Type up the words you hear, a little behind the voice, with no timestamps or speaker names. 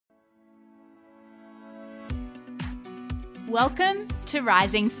Welcome to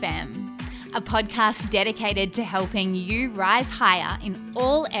Rising Femme, a podcast dedicated to helping you rise higher in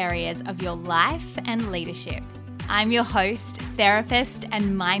all areas of your life and leadership. I'm your host, therapist, and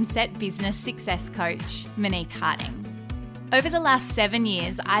mindset business success coach, Monique Harding. Over the last 7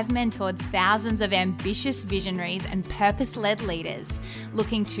 years, I've mentored thousands of ambitious visionaries and purpose-led leaders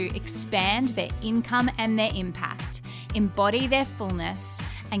looking to expand their income and their impact, embody their fullness,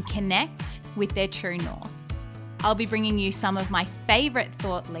 and connect with their true north. I'll be bringing you some of my favorite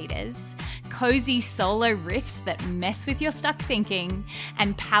thought leaders, cozy solo riffs that mess with your stuck thinking,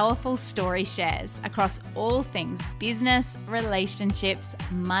 and powerful story shares across all things business, relationships,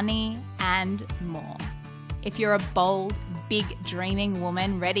 money, and more. If you're a bold, big dreaming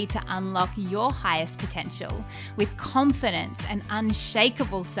woman ready to unlock your highest potential with confidence and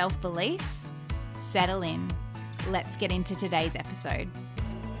unshakable self-belief, settle in. Let's get into today's episode.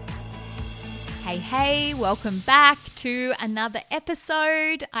 Hey, welcome back to another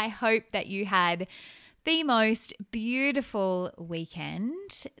episode. I hope that you had the most beautiful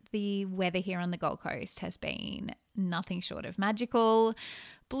weekend. The weather here on the Gold Coast has been nothing short of magical.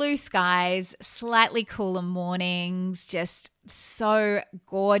 Blue skies, slightly cooler mornings, just so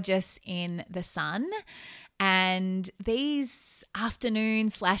gorgeous in the sun. And these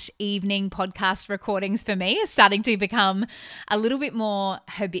afternoon/evening podcast recordings for me are starting to become a little bit more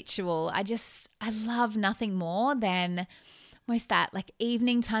habitual. I love nothing more than almost that like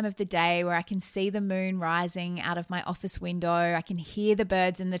evening time of the day where I can see the moon rising out of my office window. I can hear the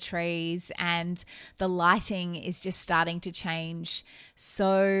birds in the trees, and the lighting is just starting to change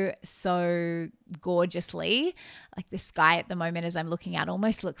so gorgeously. Like the sky at the moment as I'm looking out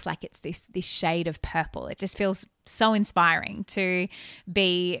almost looks like it's this shade of purple. It just feels so inspiring to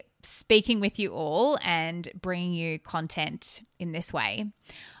be speaking with you all and bringing you content in this way.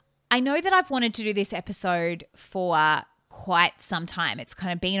 I know that I've wanted to do this episode for quite some time. It's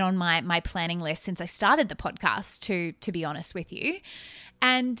kind of been on my planning list since I started the podcast, to be honest with you.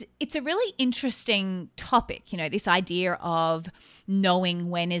 And it's a really interesting topic, this idea of knowing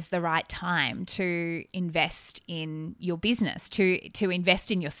when is the right time to invest in your business, to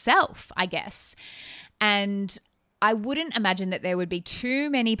invest in yourself, I guess. And I wouldn't imagine that there would be too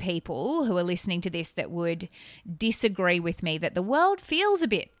many people who are listening to this that would disagree with me that the world feels a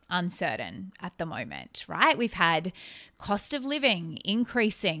bit uncertain at the moment, right? We've had cost of living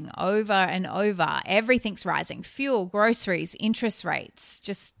increasing over and over. Everything's rising. Fuel, groceries, interest rates,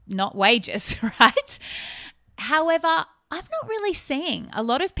 just not wages, right? However, I'm not really seeing a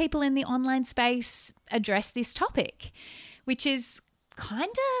lot of people in the online space address this topic, which is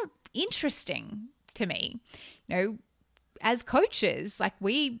kind of interesting to me. As coaches, like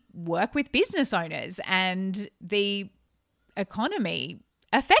we work with business owners, and the economy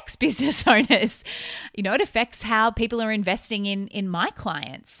affects business owners. It affects how people are investing in my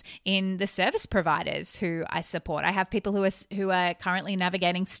clients, in the service providers who I support. I have people who are currently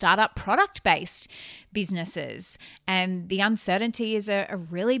navigating startup product-based businesses, and the uncertainty is a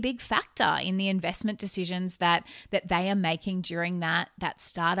really big factor in the investment decisions that they are making during that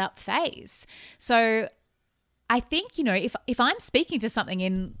startup phase. So I think, if I'm speaking to something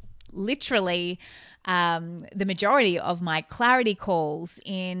in literally the majority of my clarity calls,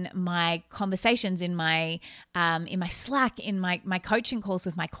 in my conversations, in my Slack, in my coaching calls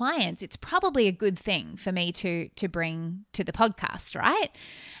with my clients, it's probably a good thing for me to bring to the podcast, right?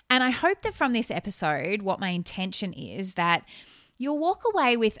 And I hope that from this episode, what my intention is that you'll walk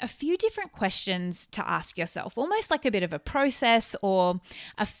away with a few different questions to ask yourself, almost like a bit of a process or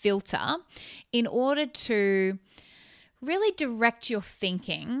a filter, in order to really direct your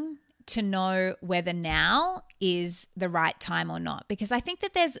thinking to know whether now is the right time or not. Because I think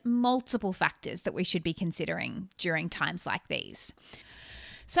that there's multiple factors that we should be considering during times like these.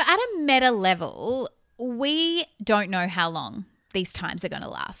 So at a meta level, we don't know how long these times are going to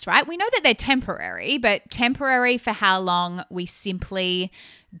last, right? We know that they're temporary, but temporary for how long, we simply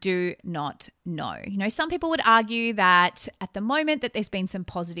do not know. Some people would argue that at the moment that there's been some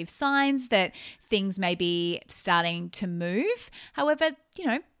positive signs that things may be starting to move. However,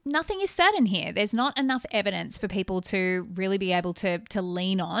 nothing is certain here. There's not enough evidence for people to really be able to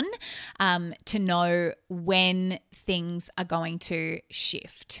lean on to know when things are going to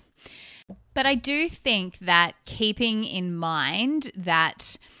shift. But I do think that keeping in mind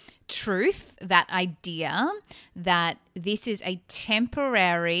that truth, that idea that this is a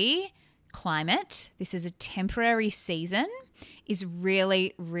temporary climate, this is a temporary season, is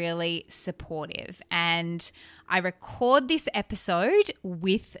really, really supportive. And I record this episode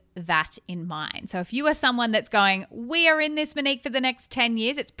with that in mind. So if you are someone that's going, we are in this, Monique, for the next 10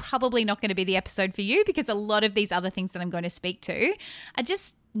 years, it's probably not going to be the episode for you, because a lot of these other things that I'm going to speak to are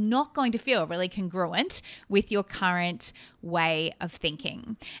just not going to feel really congruent with your current way of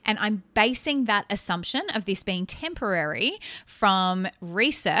thinking. And I'm basing that assumption of this being temporary from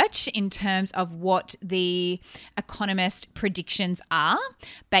research in terms of what the economist predictions are,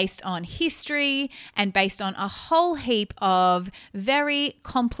 based on history and based on a whole heap of very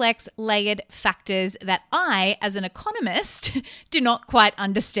complex, layered factors that I, as an economist, do not quite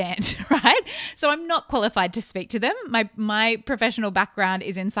understand, right? So I'm not qualified to speak to them. My professional background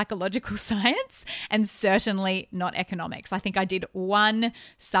is in psychological science and certainly not economics. I think I did one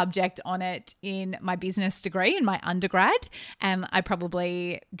subject on it in my business degree in my undergrad, and I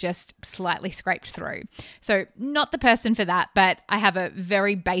probably just slightly scraped through. So not the person for that, but I have a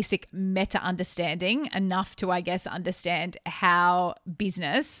very basic meta understanding, enough to, I guess, understand how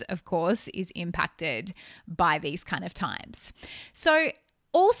business, of course, is impacted by these kind of times. So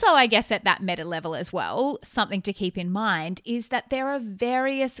also, I guess at that meta level as well, something to keep in mind is that there are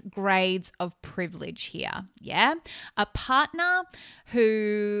various grades of privilege here. Yeah. A partner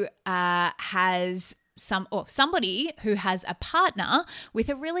who has somebody who has a partner with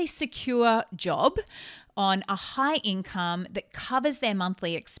a really secure job on a high income that covers their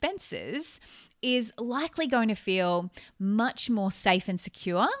monthly expenses is likely going to feel much more safe and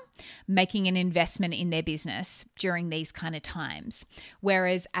secure making an investment in their business during these kind of times.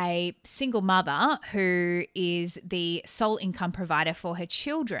 Whereas a single mother who is the sole income provider for her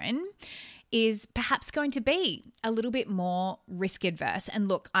children is perhaps going to be a little bit more risk adverse. And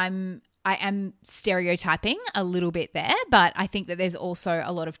look, I am stereotyping a little bit there, but I think that there's also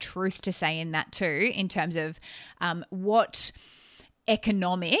a lot of truth to say in that too, in terms of what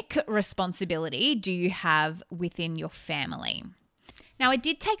economic responsibility do you have within your family. Now, I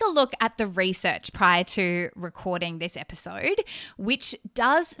did take a look at the research prior to recording this episode, which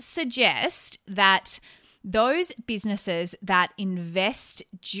does suggest that those businesses that invest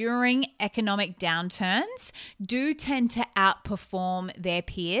during economic downturns do tend to outperform their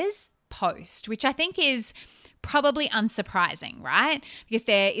peers post, which I think is probably unsurprising, right? Because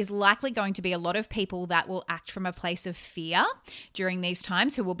there is likely going to be a lot of people that will act from a place of fear during these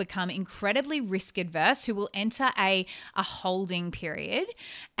times, who will become incredibly risk adverse, who will enter a holding period.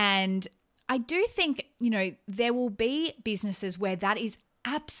 And I do think, there will be businesses where that is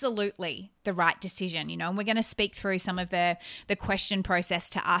absolutely the right decision, and we're going to speak through some of the question process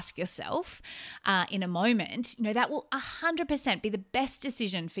to ask yourself in a moment. That will 100% be the best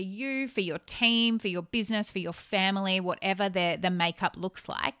decision for you, for your team, for your business, for your family, whatever the makeup looks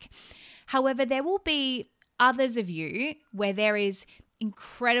like. However, there will be others of you where there is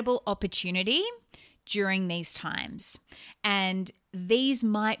incredible opportunity during these times. And these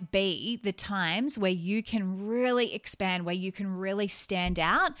might be the times where you can really expand, where you can really stand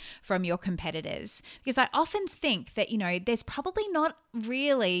out from your competitors. Because I often think that, there's probably not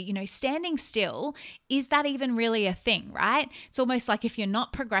really, standing still, is that even really a thing, right? It's almost like if you're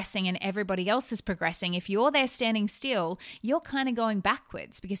not progressing and everybody else is progressing, if you're there standing still, you're kind of going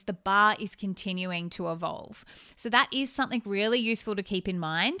backwards because the bar is continuing to evolve. So that is something really useful to keep in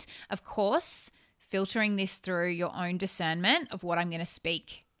mind. Of course, filtering this through your own discernment of what I'm going to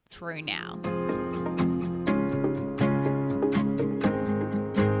speak through now.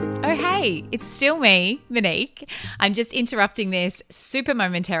 Oh, hey, it's still me, Monique. I'm just interrupting this super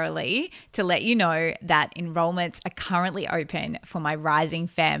momentarily to let you know that enrollments are currently open for my Rising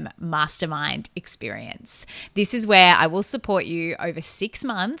Femme Mastermind experience. This is where I will support you over 6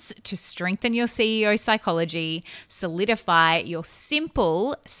 months to strengthen your CEO psychology, solidify your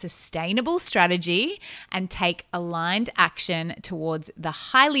simple, sustainable strategy, and take aligned action towards the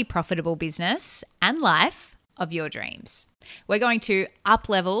highly profitable business and life of your dreams. We're going to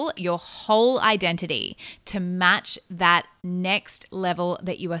up-level your whole identity to match that next level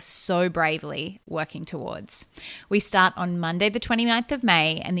that you are so bravely working towards. We start on Monday, the 29th of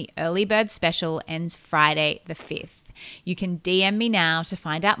May, and the early bird special ends Friday, the 5th. You can DM me now to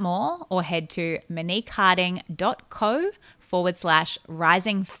find out more, or head to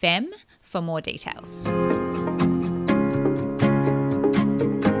moniqueharding.co/risingfemme for more details.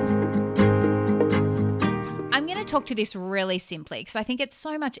 I'm going to talk to this really simply because I think it's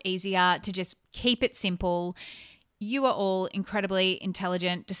so much easier to just keep it simple. You are all incredibly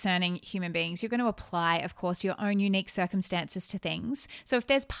intelligent, discerning human beings. You're going to apply, of course, your own unique circumstances to things. So if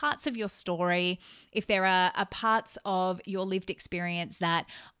there's parts of your story, if there are parts of your lived experience that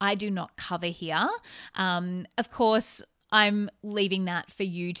I do not cover here, of course, I'm leaving that for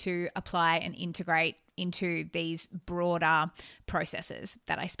you to apply and integrate into these broader processes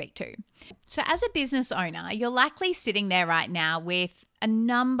that I speak to. So as a business owner, you're likely sitting there right now with a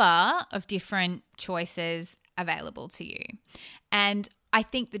number of different choices available to you. And I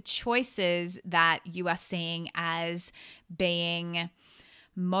think the choices that you are seeing as being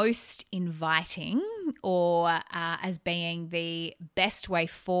most inviting or as being the best way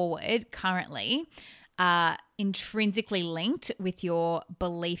forward currently are intrinsically linked with your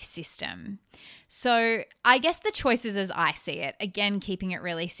belief system. So I guess the choices as I see it, again, keeping it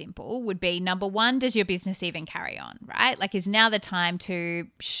really simple, would be number one, does your business even carry on, right? Like, is now the time to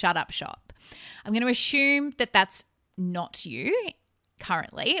shut up shop? I'm going to assume that that's not you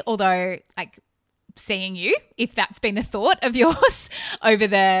currently, although like seeing you, if that's been a thought of yours over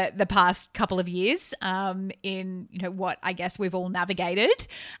the past couple of years in what I guess we've all navigated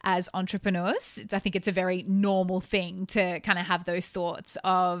as entrepreneurs. I think it's a very normal thing to kind of have those thoughts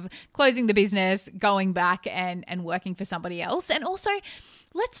of closing the business, going back and working for somebody else. And also,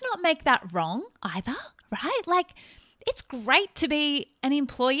 let's not make that wrong either, right? Like, it's great to be an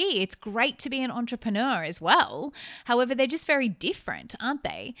employee. It's great to be an entrepreneur as well. However, they're just very different, aren't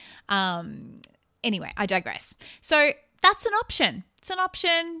they? Anyway, I digress. So that's an option. It's an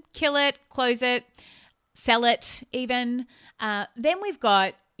option. Kill it, close it, sell it even. Then we've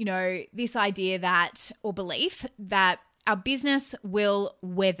got, this idea that, or belief that our business will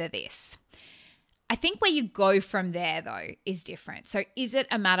weather this. I think where you go from there, though, is different. So is it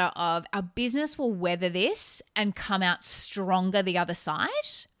a matter of our business will weather this and come out stronger the other side?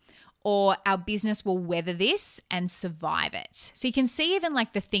 Or our business will weather this and survive it? So you can see even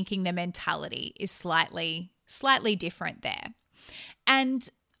like the thinking, the mentality is slightly different there. And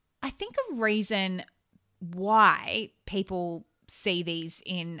I think a reason why people see these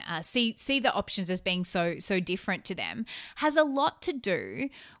see the options as being so different to them has a lot to do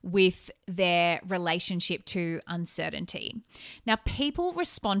with their relationship to uncertainty. Now, people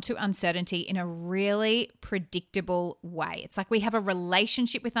respond to uncertainty in a really predictable way. It's like we have a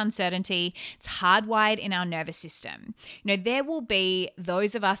relationship with uncertainty. It's hardwired in our nervous system. There will be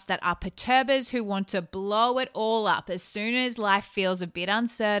those of us that are perturbers who want to blow it all up as soon as life feels a bit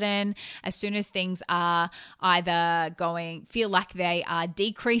uncertain, as soon as things are either feel like they are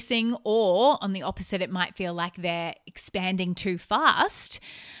decreasing, or on the opposite, it might feel like they're expanding too fast.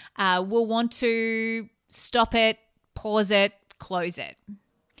 We'll want to stop it, pause it, close it.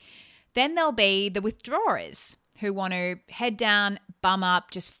 Then there'll be the withdrawers who want to head down, bum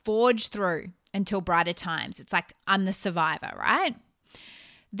up, just forge through until brighter times. It's like, I'm the survivor, right?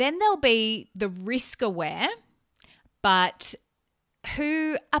 Then there'll be the risk aware, but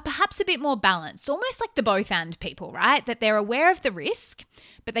who are perhaps a bit more balanced, almost like the both and people, right? That they're aware of the risk,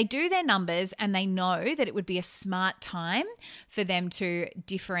 but they do their numbers and they know that it would be a smart time for them to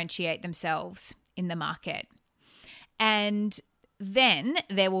differentiate themselves in the market. And then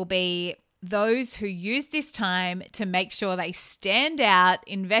there will be those who use this time to make sure they stand out,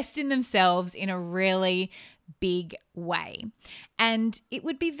 invest in themselves in a really big way. And it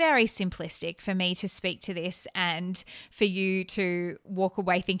would be very simplistic for me to speak to this and for you to walk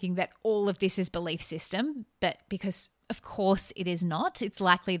away thinking that all of this is belief system, but because of course it is not. It's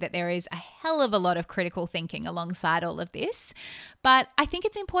likely that there is a hell of a lot of critical thinking alongside all of this. But I think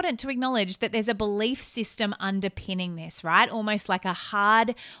it's important to acknowledge that there's a belief system underpinning this, right? Almost like a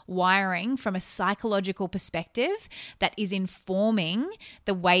hard wiring from a psychological perspective that is informing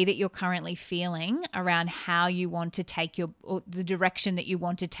the way that you're currently feeling around how you want to take or the direction that you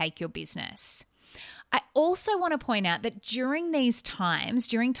want to take your business. I also want to point out that during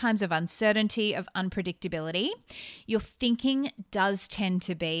times of uncertainty, of unpredictability, your thinking does tend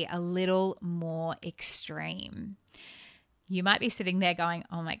to be a little more extreme. You might be sitting there going,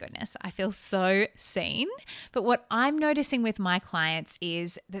 oh my goodness, I feel so seen. But what I'm noticing with my clients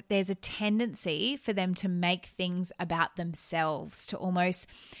is that there's a tendency for them to make things about themselves, to almost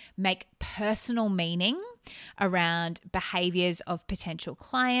make personal meaning around behaviors of potential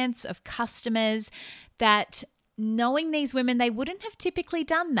clients, of customers, that knowing these women, they wouldn't have typically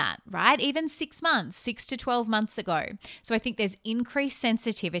done that, right? Even 6 to 12 months ago. So I think there's increased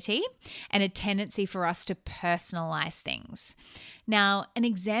sensitivity and a tendency for us to personalize things. Now, an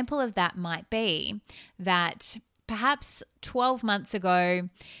example of that might be that perhaps 12 months ago,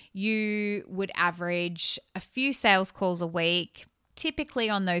 you would average a few sales calls a week. Typically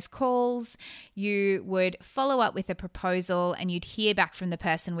on those calls, you would follow up with a proposal and you'd hear back from the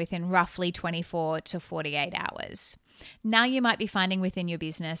person within roughly 24 to 48 hours. Now you might be finding within your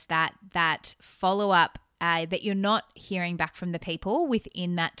business that follow-up, that you're not hearing back from the people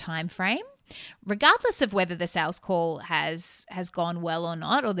within that time frame. regardless of whether the sales call has gone well or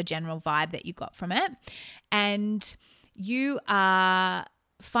not, or the general vibe that you got from it. And you are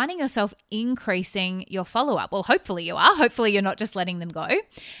finding yourself increasing your follow-up. Well, hopefully you are. Hopefully you're not just letting them go.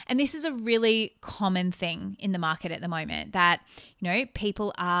 And this is a really common thing in the market at the moment, that,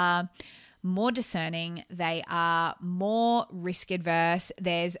 people are more discerning, they are more risk adverse,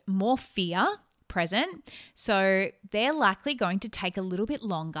 there's more fear present. So they're likely going to take a little bit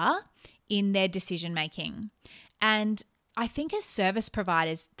longer in their decision making. And I think as service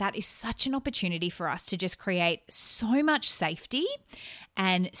providers, that is such an opportunity for us to just create so much safety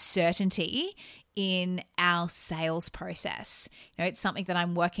and certainty in our sales process. It's something that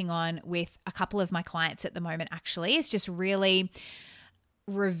I'm working on with a couple of my clients at the moment, actually. It's just really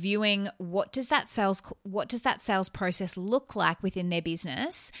reviewing what does that sales process look like within their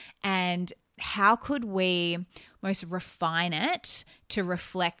business, and how could we most refine it to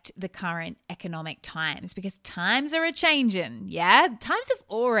reflect the current economic times, because times are a-changing. Yeah, times have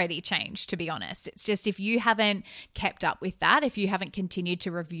already changed, to be honest. It's just, if you haven't kept up with that, if you haven't continued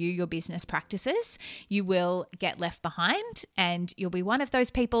to review your business practices, you will get left behind, and you'll be one of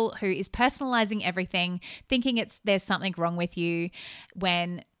those people who is personalizing everything, thinking there's something wrong with you,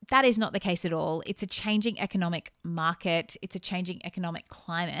 when that is not the case at all. It's a changing economic market. It's a changing economic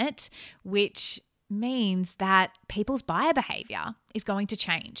climate, which means that people's buyer behavior is going to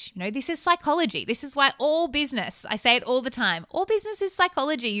change. This is psychology. This is why all business, I say it all the time, all business is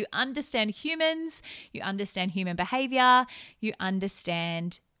psychology. You understand humans, you understand human behavior, you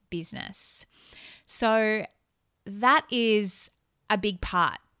understand business. So that is a big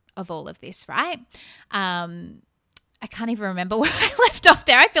part of all of this, right? I can't even remember where I left off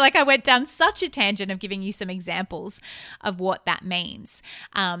there. I feel like I went down such a tangent of giving you some examples of what that means.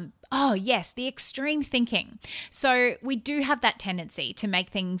 Yes, the extreme thinking. So we do have that tendency to make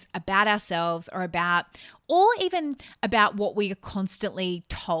things about ourselves, or even about what we are constantly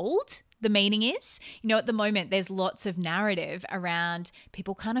told the meaning is. At the moment, there's lots of narrative around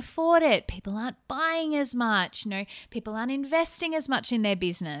people can't afford it, people aren't buying as much, people aren't investing as much in their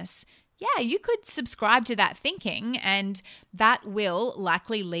business. Yeah, you could subscribe to that thinking, and that will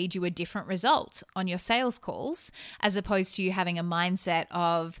likely lead you a different result on your sales calls, as opposed to you having a mindset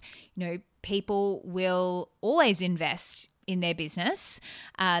of, people will always invest in their business.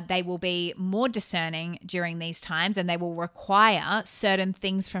 They will be more discerning during these times, and they will require certain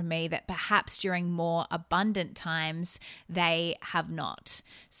things from me that perhaps during more abundant times they have not.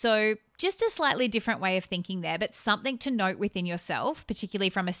 So just a slightly different way of thinking there, but something to note within yourself, particularly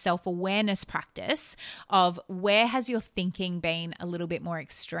from a self-awareness practice of where has your thinking been a little bit more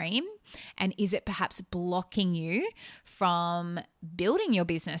extreme, and is it perhaps blocking you from building your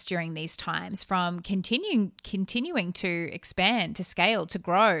business during these times, from continuing to expand, to scale, to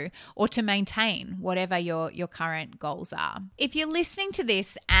grow, or to maintain whatever your current goals are. If you're listening to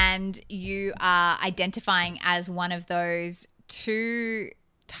this and you are identifying as one of those two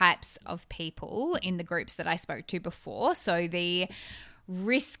types of people in the groups that I spoke to before, so the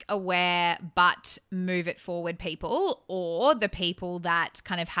risk aware but move it forward people, or the people that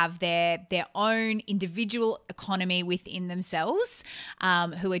kind of have their own individual economy within themselves,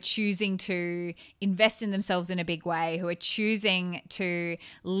 who are choosing to invest in themselves in a big way, who are choosing to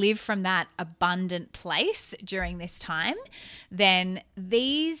live from that abundant place during this time, then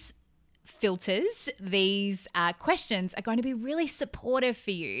these filters, these questions are going to be really supportive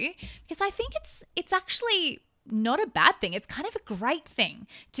for you, because I think it's actually not a bad thing. It's kind of a great thing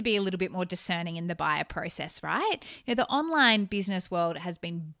to be a little bit more discerning in the buyer process, right? The online business world has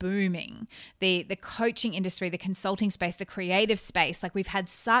been booming. The coaching industry, the consulting space, the creative space, like we've had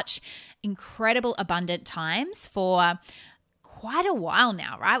such incredible abundant times for quite a while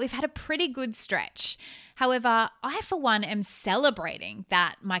now, right? We've had a pretty good stretch. However, I, for one, am celebrating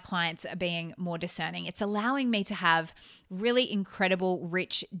that my clients are being more discerning. It's allowing me to have really incredible,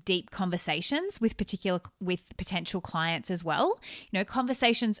 rich, deep conversations with potential clients as well.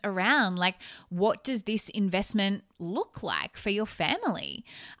 Conversations around like, what does this investment look like for your family?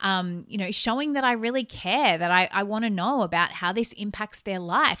 Showing that I really care, that I want to know about how this impacts their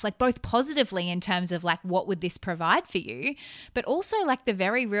life, like both positively in terms of like, what would this provide for you, but also like the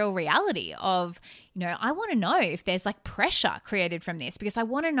very real reality of, I want to know if there's like pressure created from this, because I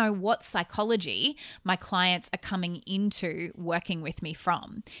want to know what psychology my clients are coming into working with me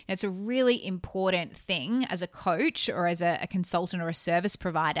from. And it's a really important thing as a coach or as a consultant or a service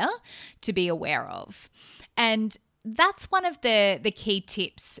provider to be aware of. And that's one of the key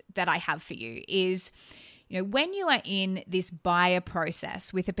tips that I have for you is, when you are in this buyer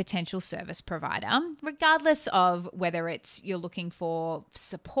process with a potential service provider, regardless of whether it's you're looking for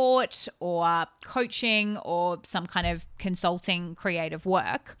support or coaching or some kind of consulting creative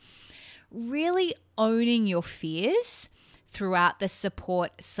work, really owning your fears throughout the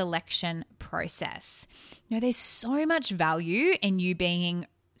support selection process. There's so much value in you being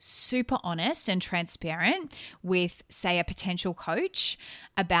super honest and transparent with, say, a potential coach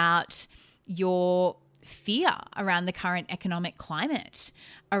about your fear around the current economic climate,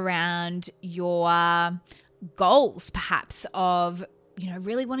 around your goals perhaps of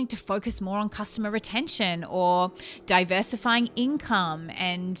really wanting to focus more on customer retention or diversifying income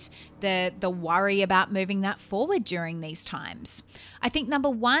and the worry about moving that forward during these times. I think number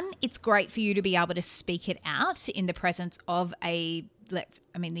one, it's great for you to be able to speak it out in the presence of the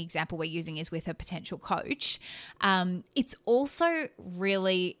example we're using is with a potential coach. It's also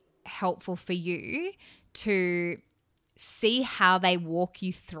really helpful for you to see how they walk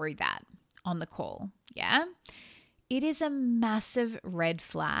you through that on the call. Yeah. It is a massive red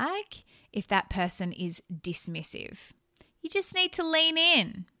flag if that person is dismissive. You just need to lean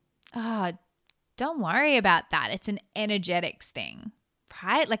in. Don't worry about that. It's an energetics thing,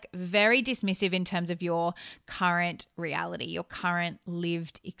 right? Like very dismissive in terms of your current reality, your current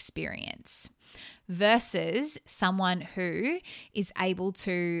lived experience, versus someone who is able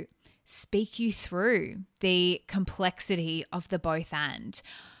to speak you through the complexity of the both and,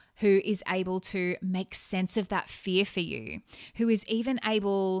 who is able to make sense of that fear for you, who is even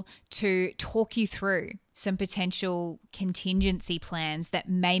able to talk you through some potential contingency plans that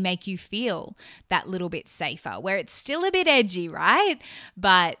may make you feel that little bit safer, where it's still a bit edgy, right?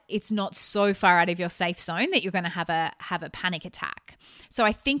 But it's not so far out of your safe zone that you're going to have a panic attack. So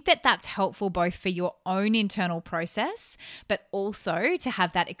I think that that's helpful both for your own internal process, but also to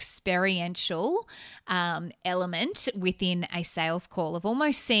have that experiential element within a sales call of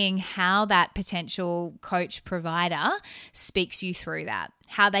almost seeing how that potential coach provider speaks you through that,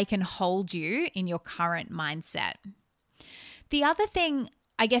 how they can hold you in your current mindset. The other thing,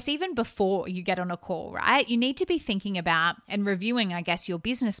 I guess, even before you get on a call, right, you need to be thinking about and reviewing, I guess, your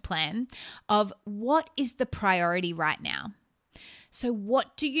business plan of what is the priority right now. So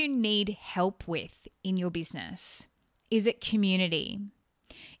what do you need help with in your business? Is it community?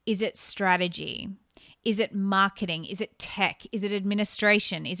 Is it strategy? Is it marketing? Is it tech? Is it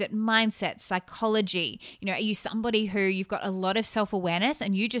administration? Is it mindset, psychology? Are you somebody who you've got a lot of self-awareness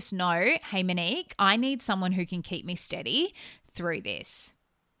and you just know, hey, Monique, I need someone who can keep me steady through this.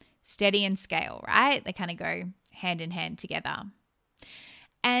 Steady and scale, right? They kind of go hand in hand together.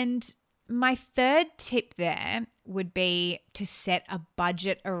 And my third tip there would be to set a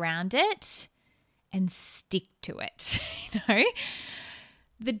budget around it and stick to it.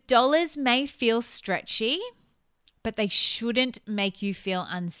 The dollars may feel stretchy, but they shouldn't make you feel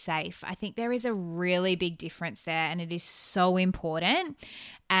unsafe. I think there is a really big difference there, and it is so important.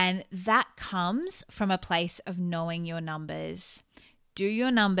 And that comes from a place of knowing your numbers. Do your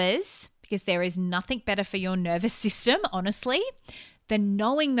numbers, because there is nothing better for your nervous system, honestly, than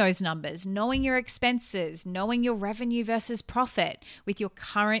knowing those numbers, knowing your expenses, knowing your revenue versus profit with your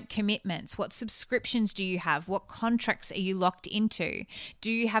current commitments. What subscriptions do you have? What contracts are you locked into?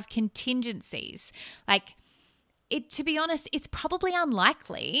 Do you have contingencies? To be honest, it's probably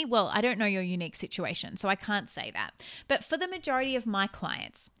unlikely. Well, I don't know your unique situation, so I can't say that. But for the majority of my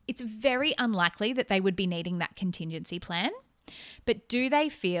clients, it's very unlikely that they would be needing that contingency plan. But do they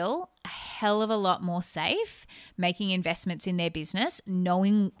feel a hell of a lot more safe making investments in their business,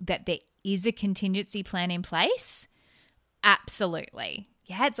 knowing that there is a contingency plan in place? Absolutely.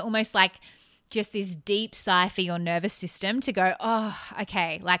 Yeah, it's almost like just this deep sigh for your nervous system to go, oh,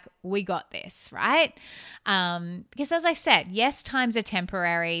 okay, we got this, right? Because as I said, yes, times are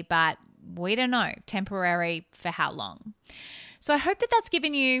temporary, but we don't know temporary for how long. So I hope that that's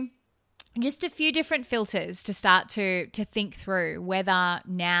given you just a few different filters to start to think through whether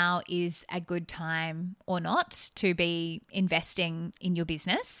now is a good time or not to be investing in your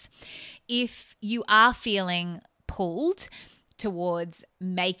business. If you are feeling pulled towards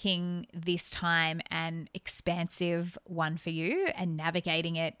making this time an expansive one for you and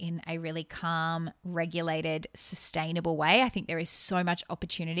navigating it in a really calm, regulated, sustainable way, I think there is so much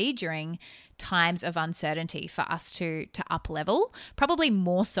opportunity during times of uncertainty for us to up level, probably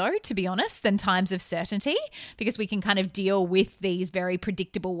more so, to be honest, than times of certainty, because we can kind of deal with these very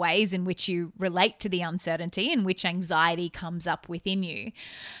predictable ways in which you relate to the uncertainty and which anxiety comes up within you.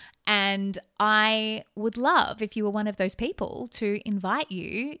 And I would love, if you were one of those people, to invite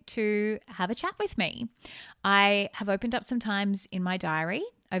you to have a chat with me. I have opened up some times in my diary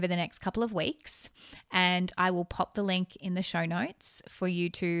over the next couple of weeks, and I will pop the link in the show notes for you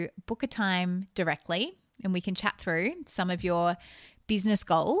to book a time directly, and we can chat through some of your business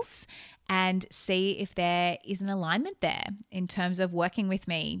goals and see if there is an alignment there in terms of working with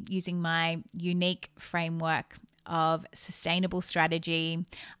me using my unique framework of sustainable strategy,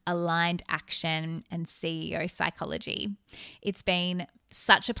 aligned action, and CEO psychology. It's been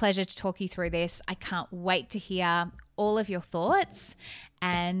such a pleasure to talk you through this. I can't wait to hear all of your thoughts,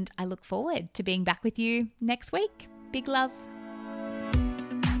 and I look forward to being back with you next week. Big love.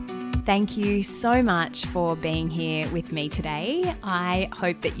 Thank you so much for being here with me today. I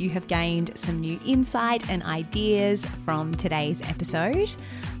hope that you have gained some new insight and ideas from today's episode.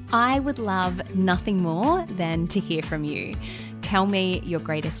 I would love nothing more than to hear from you. Tell me your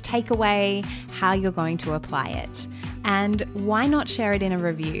greatest takeaway, how you're going to apply it, and why not share it in a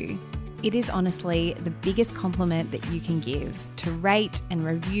review? It is honestly the biggest compliment that you can give to rate and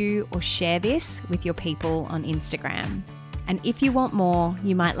review or share this with your people on Instagram. And if you want more,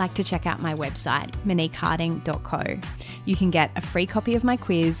 you might like to check out my website, moniqueharding.co. You can get a free copy of my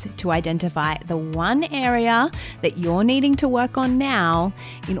quiz to identify the one area that you're needing to work on now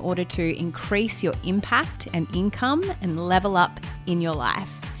in order to increase your impact and income and level up in your life.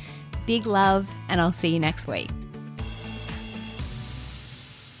 Big love, and I'll see you next week.